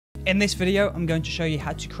In this video, I'm going to show you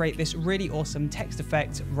how to create this really awesome text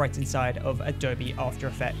effect right inside of Adobe After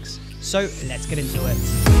Effects. So let's get into it.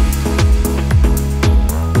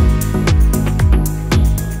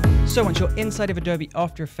 So once you're inside of Adobe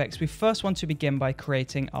After Effects, we first want to begin by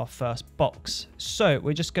creating our first box. So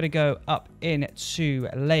we're just going to go up into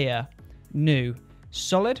Layer, New,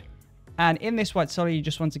 Solid. And in this white solid, you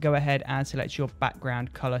just want to go ahead and select your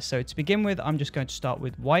background color. So to begin with, I'm just going to start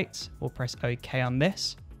with white. We'll press OK on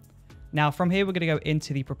this. Now from here, we're going to go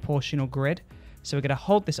into the proportional grid. So we're going to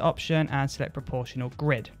hold this option and select proportional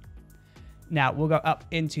grid. Now we'll go up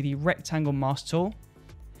into the rectangle mask tool,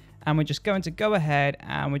 and we're just going to go ahead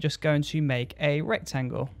and we're just going to make a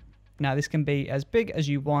rectangle. Now this can be as big as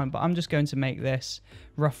you want, but I'm just going to make this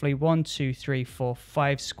roughly 1, 2, 3, 4,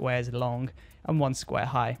 5 squares long and 1 square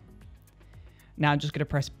high. Now I'm just going to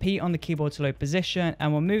press P on the keyboard to load position,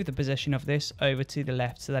 and we'll move the position of this over to the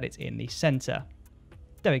left so that it's in the center.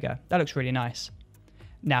 There we go. That looks really nice.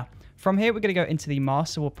 Now, from here, we're going to go into the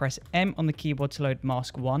mask. So we'll press M on the keyboard to load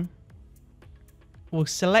mask 1. We'll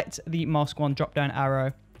select the mask 1 drop-down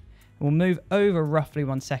arrow. We'll move over roughly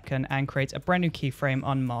 1 second and create a brand new keyframe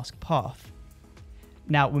on mask path.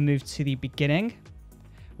 Now we'll move to the beginning.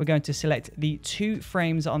 We're going to select the 2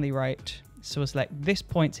 frames on the right. So we'll select this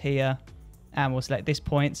point here, and we'll select this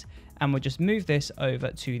point, and we'll just move this over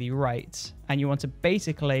to the right. And you want to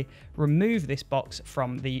basically remove this box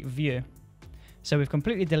from the view. So we've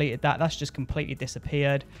completely deleted that. That's just completely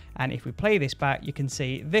disappeared. And if we play this back, you can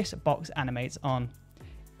see this box animates on.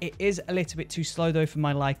 It is a little bit too slow though for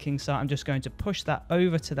my liking, so I'm just going to push that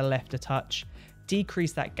over to the left a touch,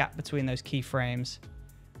 decrease that gap between those keyframes,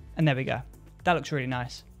 and there we go. That looks really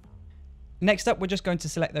nice. Next up, we're just going to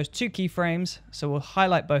select those 2 keyframes. So we'll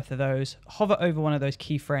highlight both of those, hover over one of those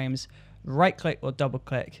keyframes, right click or double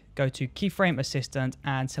click, go to Keyframe Assistant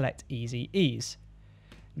and select Easy Ease.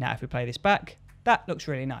 Now, if we play this back, that looks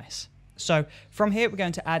really nice. So from here, we're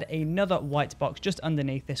going to add another white box just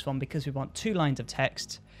underneath this one because we want 2 lines of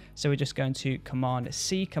text. So we're just going to Command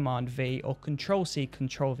C, Command V, or Control C,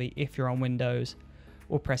 Control V if you're on Windows.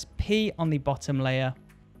 We'll press P on the bottom layer.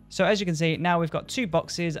 So as you can see, now we've got 2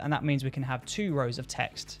 boxes, and that means we can have 2 rows of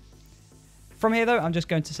text. From here though, I'm just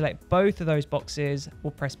going to select both of those boxes.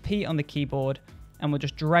 We'll press P on the keyboard, and we'll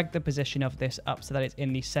just drag the position of this up so that it's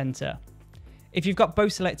in the center. If you've got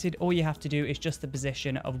both selected, all you have to do is just the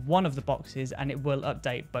position of one of the boxes, and it will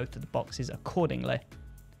update both of the boxes accordingly.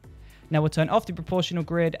 Now we'll turn off the proportional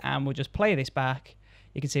grid, and we'll just play this back.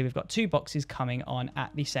 You can see we've got 2 boxes coming on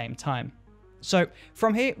at the same time. So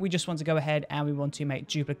from here, we just want to go ahead and we want to make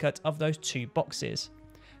duplicate of those 2 boxes.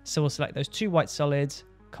 So we'll select those 2 white solids,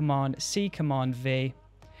 Command C, Command V,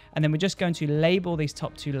 and then we're just going to label these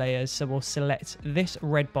top 2 layers. So we'll select this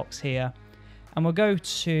red box here, and we'll go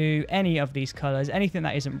to any of these colors, anything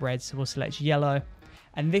that isn't red. So we'll select yellow,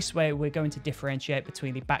 and this way we're going to differentiate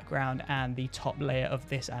between the background and the top layer of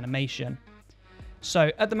this animation.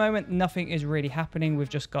 So at the moment, nothing is really happening. We've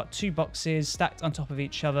just got 2 boxes stacked on top of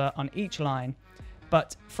each other on each line.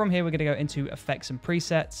 But from here, we're going to go into Effects and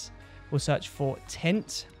Presets. We'll search for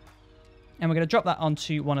Tint, and we're going to drop that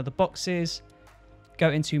onto one of the boxes.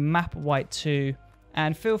 Go into Map White 2,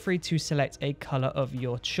 and feel free to select a color of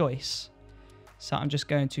your choice. So I'm just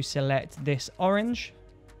going to select this orange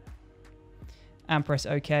and press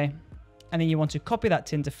OK. And then you want to copy that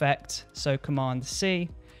tint effect. So Command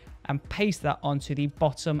C, and paste that onto the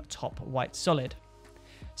bottom top white solid.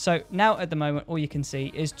 So now at the moment, all you can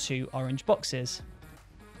see is 2 orange boxes.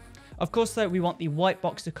 Of course though, we want the white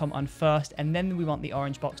box to come on first, and then we want the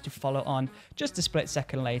orange box to follow on just a split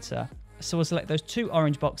second later. So we'll select those 2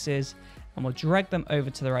 orange boxes, and we'll drag them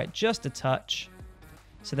over to the right just a touch.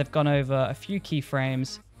 So they've gone over a few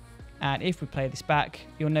keyframes. And if we play this back,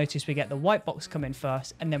 you'll notice we get the white box come in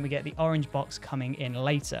first, and then we get the orange box coming in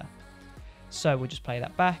later. So we'll just play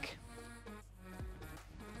that back.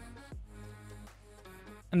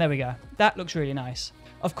 And there we go. That looks really nice.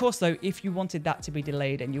 Of course though, if you wanted that to be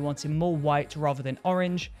delayed and you wanted more white rather than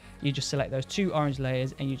orange, you just select those 2 orange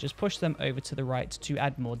layers and you just push them over to the right to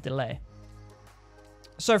add more delay.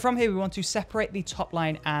 So from here, we want to separate the top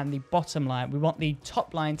line and the bottom line. We want the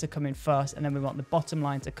top line to come in first, and then we want the bottom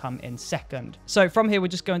line to come in second. So from here, we're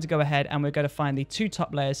just going to go ahead and we're going to find the 2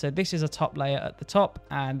 top layers. So this is a top layer at the top,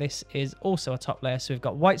 and this is also a top layer. So we've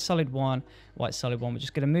got white solid 1, white solid 1. We're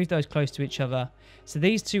just going to move those close to each other. So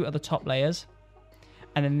these 2 are the top layers,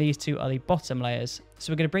 and then these 2 are the bottom layers.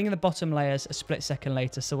 So we're going to bring in the bottom layers a split second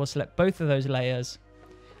later. So we'll select both of those layers,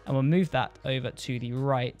 and we'll move that over to the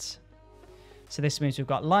right. So this means we've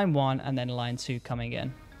got line 1 and then line 2 coming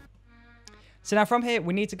in. So now from here,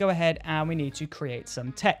 we need to go ahead and we need to create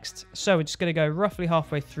some text. So we're just going to go roughly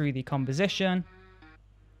halfway through the composition.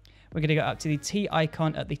 We're going to go up to the T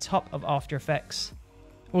icon at the top of After Effects.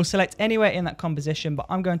 We'll select anywhere in that composition, but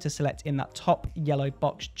I'm going to select in that top yellow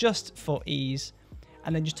box just for ease.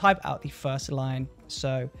 And then just type out the first line.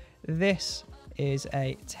 So this is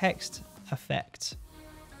a text effect.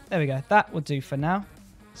 There we go. That will do for now.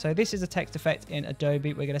 So this is a text effect in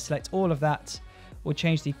Adobe. We're going to select all of that. We'll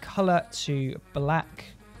change the color to black.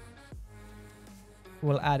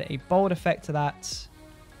 We'll add a bold effect to that.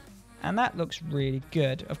 And that looks really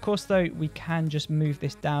good. Of course, though, we can just move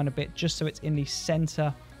this down a bit just so it's in the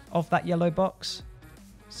center of that yellow box.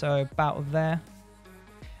 So about there.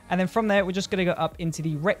 And then from there, we're just going to go up into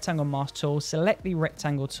the rectangle mask tool, select the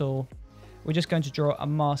rectangle tool. We're just going to draw a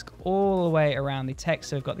mask all the way around the text.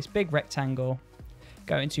 So we've got this big rectangle.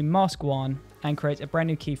 Go into mask 1 and create a brand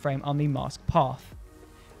new keyframe on the mask path.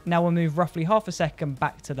 Now we'll move roughly half a second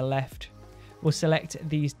back to the left. We'll select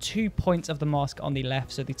these 2 points of the mask on the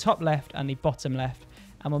left, so the top left and the bottom left,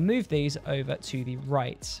 and we'll move these over to the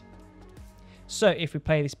right. So if we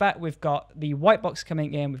play this back, we've got the white box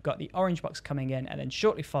coming in, we've got the orange box coming in, and then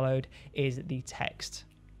shortly followed is the text.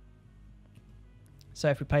 So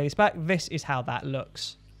if we play this back, this is how that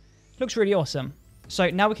looks. Looks really awesome. So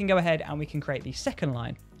now we can go ahead and we can create the second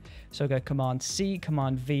line. So go Command C,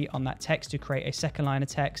 Command V on that text to create a second line of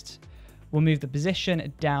text. We'll move the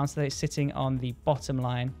position down so that it's sitting on the bottom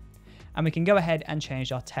line. And we can go ahead and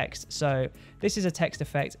change our text. So this is a text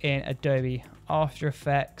effect in Adobe After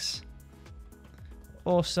Effects.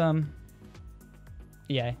 Awesome.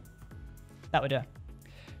 Yeah, that would do.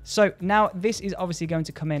 So now this is obviously going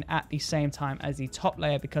to come in at the same time as the top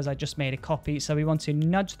layer because I just made a copy. So we want to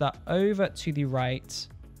nudge that over to the right.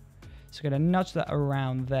 So we're going to nudge that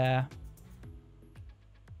around there.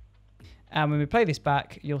 And when we play this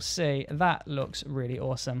back, you'll see that looks really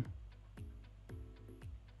awesome.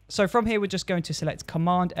 So from here, we're just going to select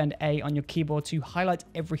Command and A on your keyboard to highlight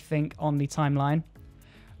everything on the timeline.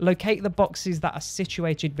 Locate the boxes that are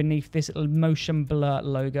situated beneath this motion blur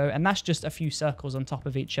logo, and that's just a few circles on top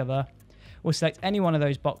of each other. We'll select any one of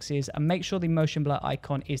those boxes and make sure the motion blur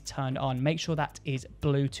icon is turned on. Make sure that is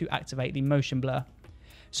blue to activate the motion blur.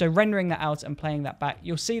 So rendering that out and playing that back,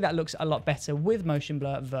 you'll see that looks a lot better with motion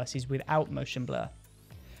blur versus without motion blur.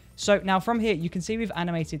 So now from here, you can see we've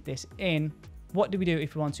animated this in. What do we do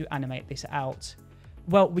if we want to animate this out?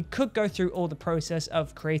 Well, we could go through all the process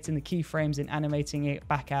of creating the keyframes and animating it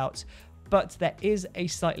back out, but there is a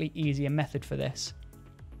slightly easier method for this.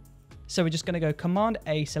 So we're just going to go Command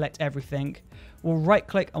A, select everything. We'll right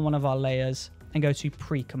click on one of our layers and go to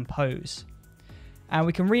pre-compose. And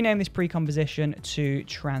we can rename this pre-composition to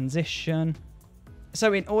transition.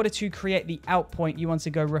 So in order to create the out point, you want to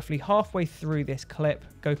go roughly halfway through this clip,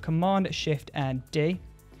 go Command Shift and D.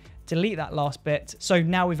 Delete that last bit. So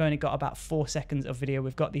now we've only got about 4 seconds of video.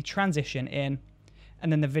 We've got the transition in, and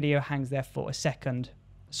then the video hangs there for a second.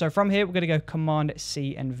 So from here, we're going to go Command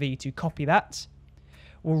C and V to copy that.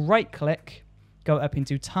 We'll right click, go up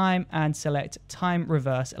into time and select time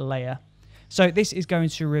reverse layer. So this is going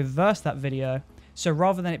to reverse that video. So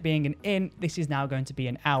rather than it being an in, this is now going to be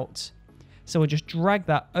an out. So we'll just drag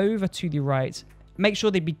that over to the right. Make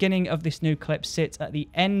sure the beginning of this new clip sits at the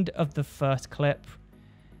end of the first clip.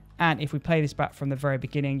 And if we play this back from the very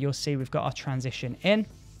beginning, you'll see we've got our transition in.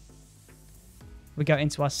 We go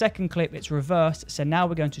into our second clip, it's reversed. So now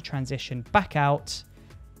we're going to transition back out.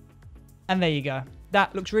 And there you go.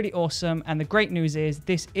 That looks really awesome. And the great news is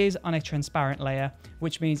this is on a transparent layer,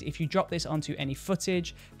 which means if you drop this onto any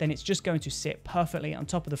footage, then it's just going to sit perfectly on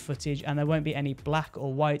top of the footage and there won't be any black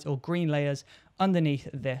or white or green layers underneath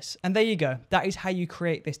this. And there you go. That is how you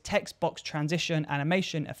create this text box transition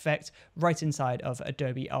animation effect right inside of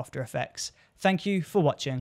Adobe After Effects. Thank you for watching.